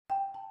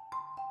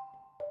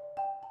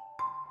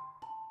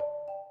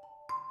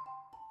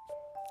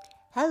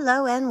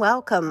Hello and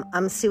welcome.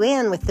 I'm Sue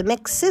Ann with the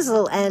Mix,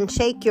 Sizzle, and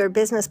Shake Your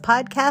Business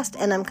podcast,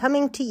 and I'm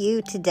coming to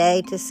you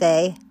today to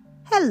say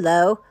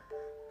hello.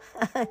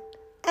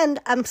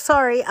 And I'm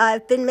sorry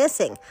I've been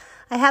missing.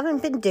 I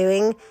haven't been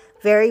doing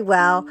very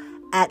well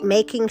at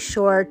making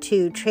sure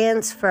to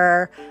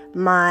transfer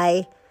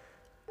my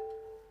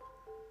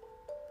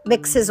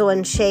Mix, Sizzle,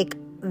 and Shake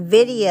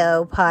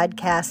video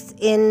podcasts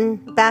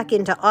back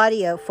into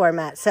audio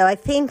format. So I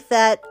think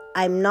that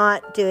I'm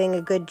not doing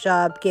a good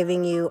job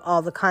giving you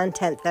all the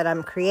content that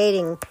I'm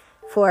creating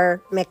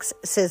for Mix,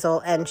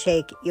 Sizzle, and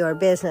Shake Your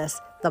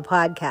Business, the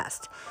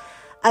podcast.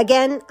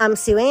 Again, I'm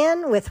Sue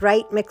Ann with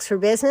Write Mix for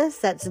Business.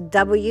 That's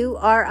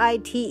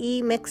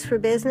WRITE Mix for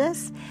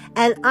Business.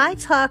 And I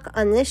talk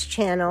on this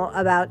channel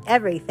about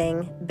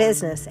everything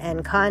business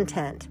and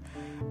content.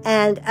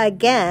 And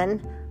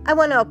again, I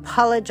want to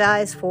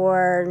apologize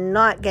for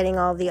not getting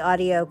all the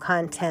audio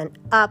content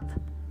up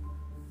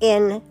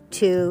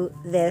into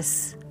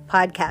this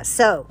podcast.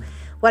 So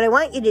what I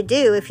want you to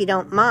do, if you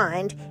don't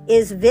mind,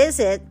 is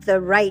visit the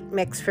Write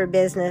Mix for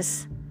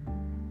Business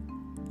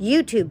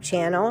YouTube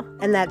channel,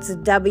 and that's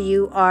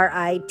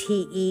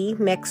WRITE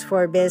Mix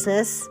for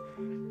Business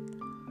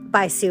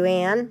by Sue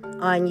Ann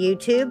on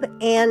YouTube,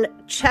 and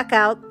check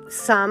out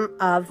some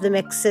of the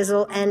Mix,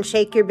 Sizzle, and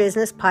Shake Your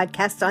Business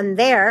podcasts on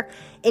there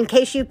in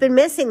case you've been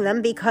missing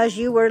them because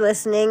you were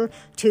listening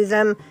to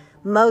them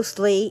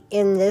mostly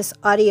in this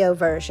audio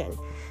version.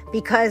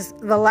 Because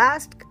the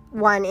last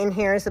one in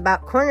here is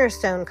about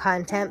Cornerstone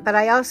content, but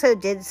I also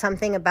did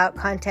something about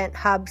content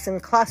hubs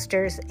and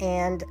clusters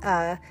and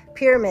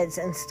pyramids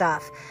and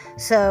stuff.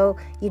 So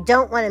you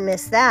don't want to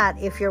miss that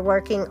if you're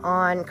working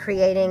on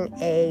creating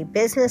a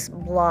business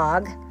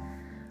blog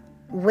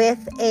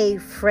with a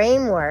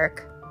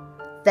framework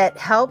that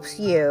helps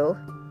you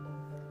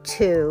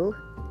to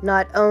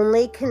not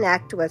only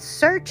connect with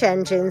search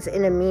engines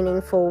in a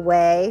meaningful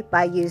way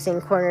by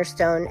using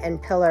Cornerstone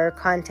and Pillar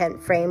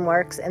content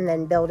frameworks and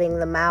then building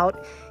them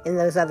out in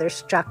those other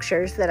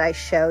structures that I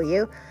show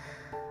you,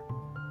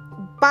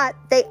 but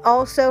they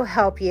also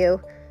help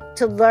you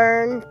to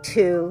learn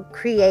to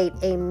create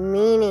a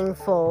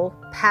meaningful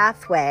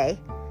pathway,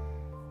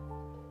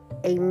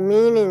 a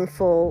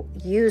meaningful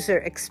user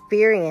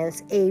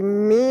experience, a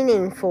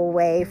meaningful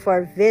way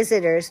for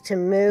visitors to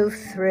move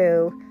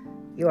through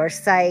your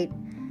site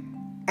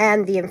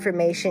and the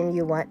information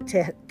you want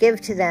to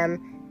give to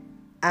them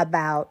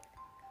about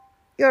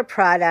your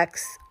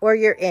products or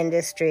your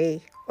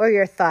industry or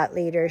your thought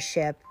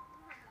leadership,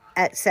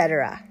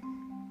 etc.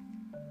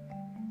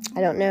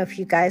 I don't know if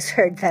you guys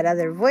heard that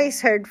other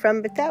voice heard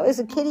from, but that was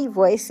a kitty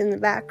voice in the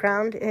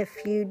background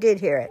if you did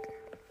hear it.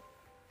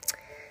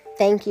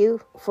 Thank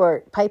you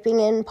for piping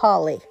in,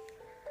 Polly.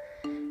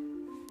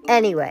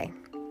 Anyway.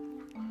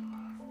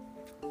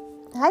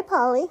 Hi,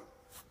 Polly.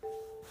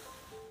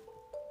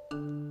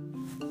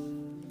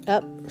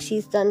 Oh,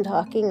 she's done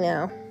talking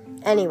now.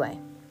 Anyway,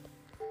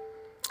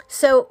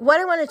 so what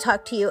I want to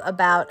talk to you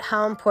about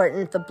how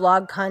important the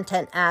blog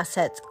content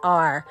assets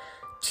are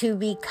to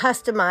be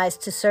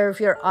customized to serve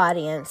your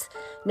audience,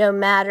 no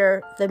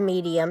matter the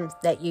medium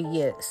that you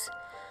use.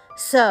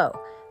 So,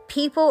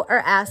 people are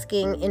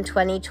asking in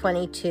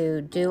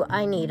 2022, do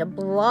I need a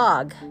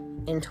blog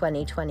in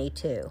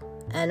 2022?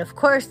 And of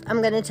course,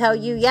 I'm going to tell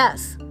you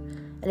yes.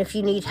 And if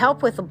you need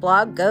help with a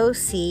blog, go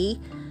see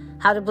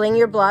How to Bling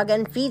Your Blog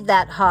and Feed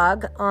That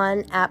Hog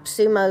on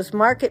AppSumo's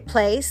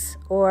Marketplace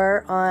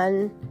or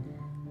on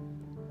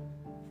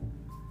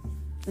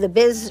the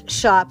Biz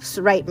Shop's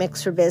Write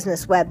Mix for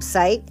Business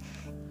website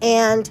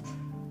and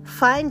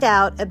find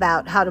out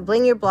about how to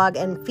bling your blog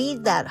and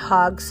feed that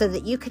hog so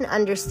that you can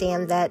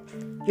understand that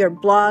your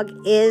blog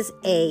is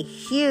a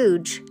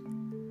huge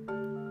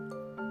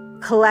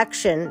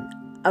collection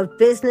of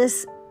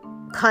business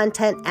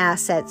content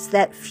assets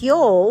that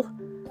fuel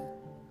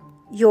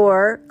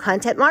your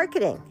content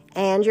marketing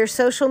and your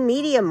social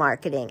media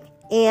marketing.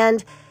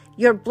 And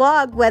your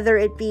blog, whether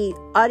it be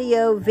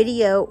audio,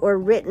 video, or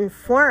written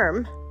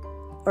form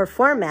or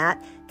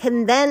format,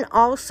 can then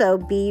also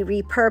be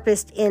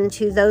repurposed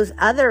into those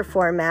other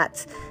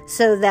formats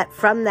so that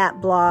from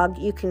that blog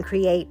you can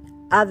create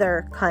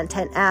other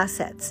content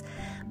assets.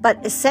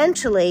 But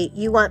essentially,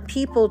 you want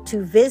people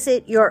to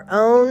visit your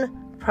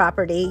own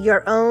property,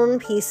 your own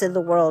piece of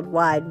the World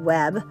Wide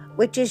Web,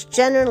 which is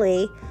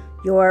generally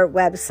your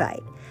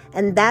website.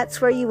 And that's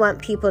where you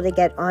want people to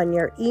get on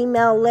your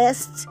email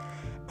lists,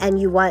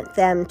 and you want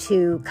them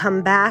to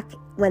come back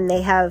when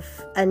they have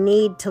a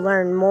need to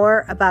learn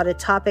more about a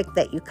topic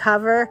that you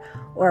cover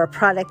or a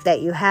product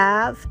that you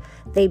have.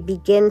 They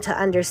begin to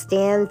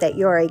understand that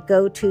you're a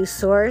go-to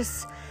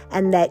source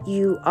and that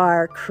you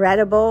are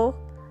credible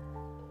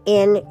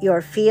in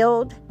your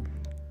field.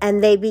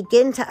 And they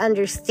begin to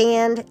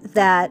understand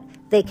that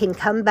they can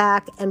come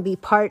back and be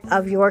part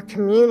of your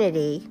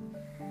community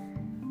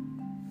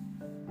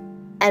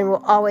and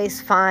will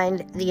always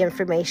find the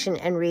information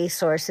and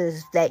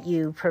resources that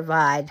you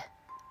provide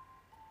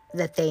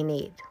that they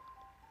need.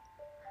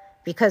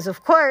 Because,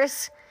 of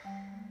course,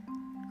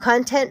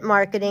 content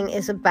marketing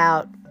is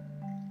about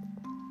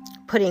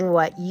putting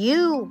what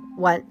you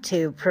want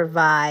to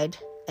provide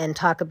and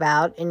talk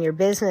about in your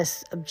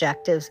business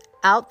objectives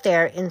out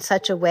there in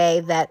such a way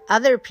that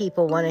other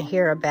people want to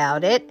hear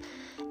about it.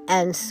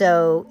 And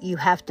so you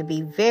have to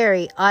be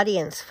very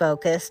audience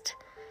focused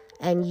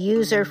and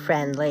user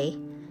friendly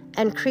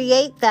and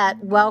create that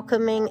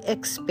welcoming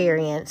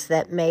experience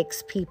that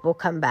makes people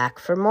come back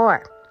for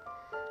more.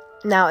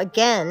 Now,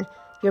 again,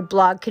 your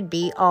blog could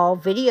be all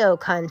video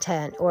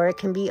content, or it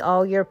can be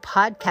all your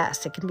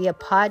podcast. It can be a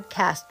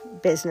podcast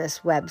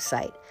business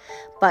website.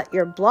 But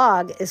your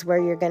blog is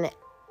where you're going to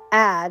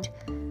add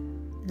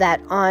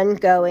that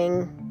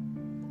ongoing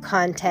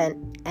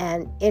content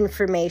and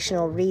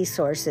informational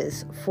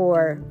resources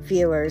for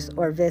viewers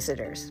or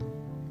visitors.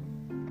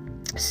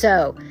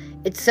 So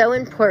it's so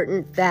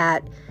important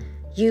that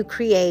you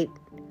create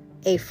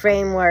a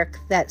framework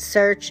that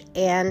search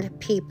and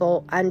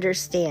people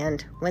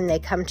understand when they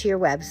come to your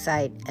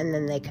website, and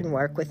then they can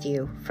work with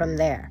you from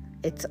there.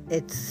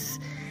 It's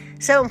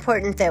so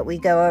important that we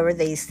go over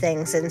these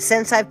things. And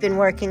since I've been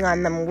working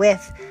on them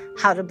with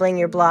How to Bling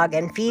Your Blog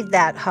and Feed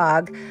That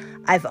Hog,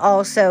 I've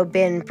also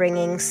been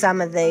bringing some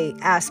of the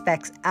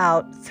aspects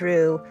out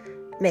through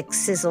Mix,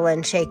 Sizzle,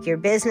 and Shake Your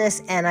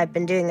Business, and I've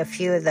been doing a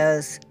few of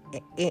those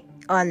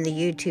on the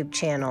YouTube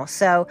channel.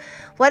 So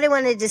what I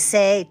wanted to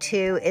say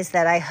too is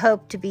that I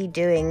hope to be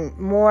doing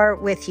more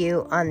with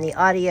you on the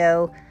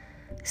audio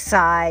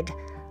side.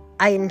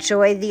 I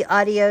enjoy the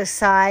audio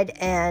side,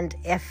 and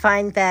I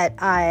find that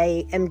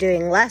I am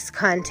doing less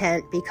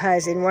content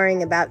because in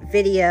worrying about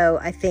video,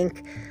 I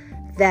think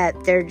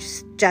that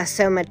there's just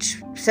so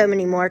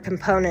many more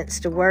components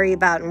to worry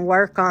about and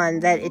work on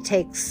that it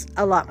takes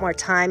a lot more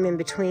time in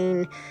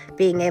between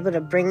being able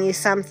to bring you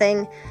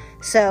something.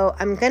 So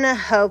I'm going to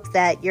hope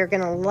that you're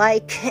going to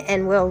like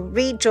and will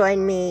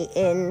rejoin me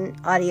in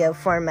audio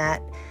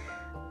format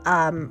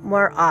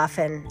more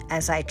often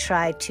as I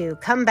try to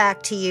come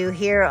back to you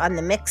here on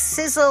the Mix,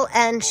 Sizzle,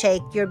 and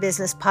Shake Your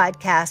Business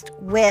podcast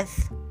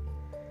with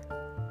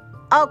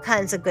all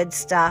kinds of good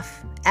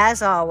stuff,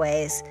 as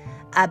always,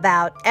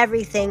 about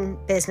everything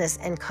business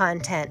and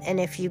content. And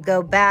if you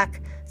go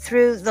back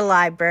through the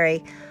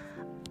library,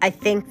 I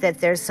think that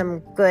there's some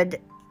good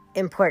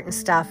important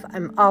stuff.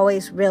 I'm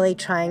always really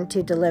trying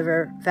to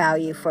deliver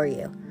value for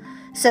you.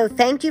 So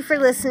thank you for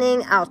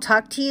listening. I'll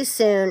talk to you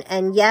soon.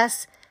 And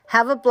yes,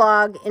 have a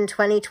blog in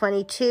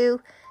 2022.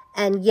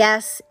 And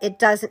yes, it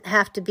doesn't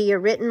have to be a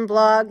written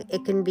blog.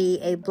 It can be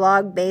a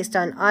blog based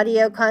on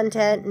audio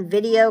content and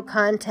video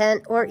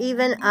content, or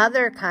even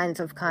other kinds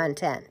of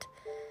content.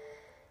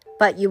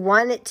 But you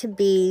want it to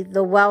be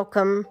the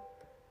welcome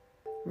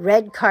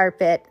red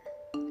carpet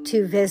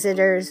to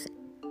visitors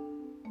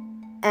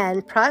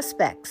and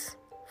prospects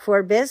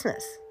for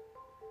business.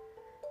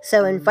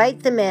 So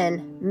invite them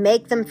in,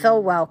 make them feel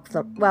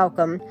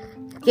welcome,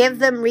 give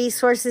them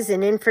resources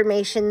and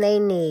information they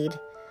need,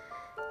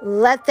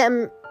 let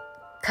them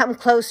come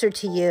closer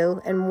to you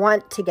and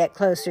want to get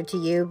closer to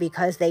you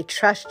because they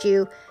trust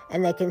you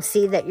and they can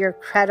see that you're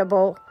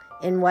credible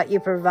in what you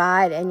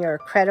provide and you're a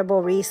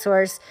credible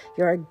resource,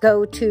 you're a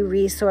go-to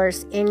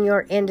resource in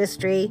your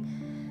industry,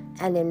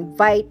 and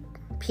invite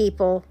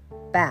people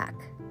back.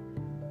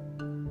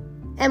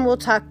 And we'll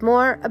talk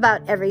more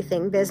about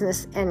everything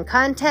business and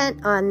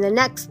content on the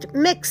next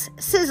Mix,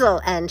 Sizzle,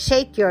 and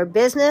Shake Your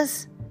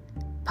Business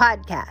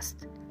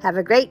podcast. Have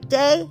a great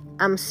day.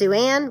 I'm Sue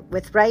Ann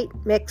with Right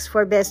Mix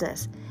for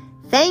Business.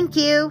 Thank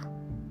you.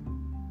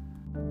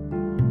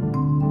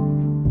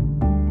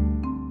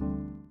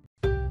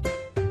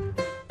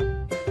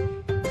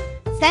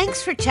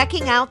 Thanks for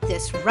checking out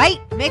this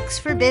Right Mix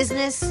for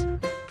Business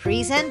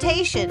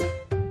presentation.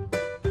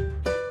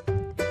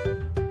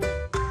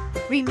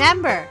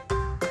 Remember,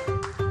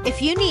 if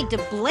you need to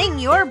bling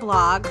your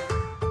blog,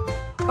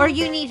 or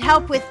you need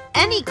help with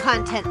any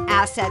content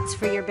assets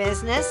for your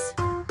business,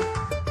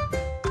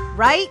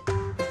 Right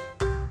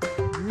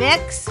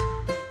Mix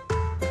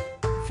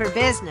for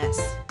Business.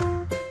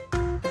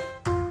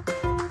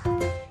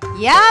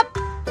 Yep,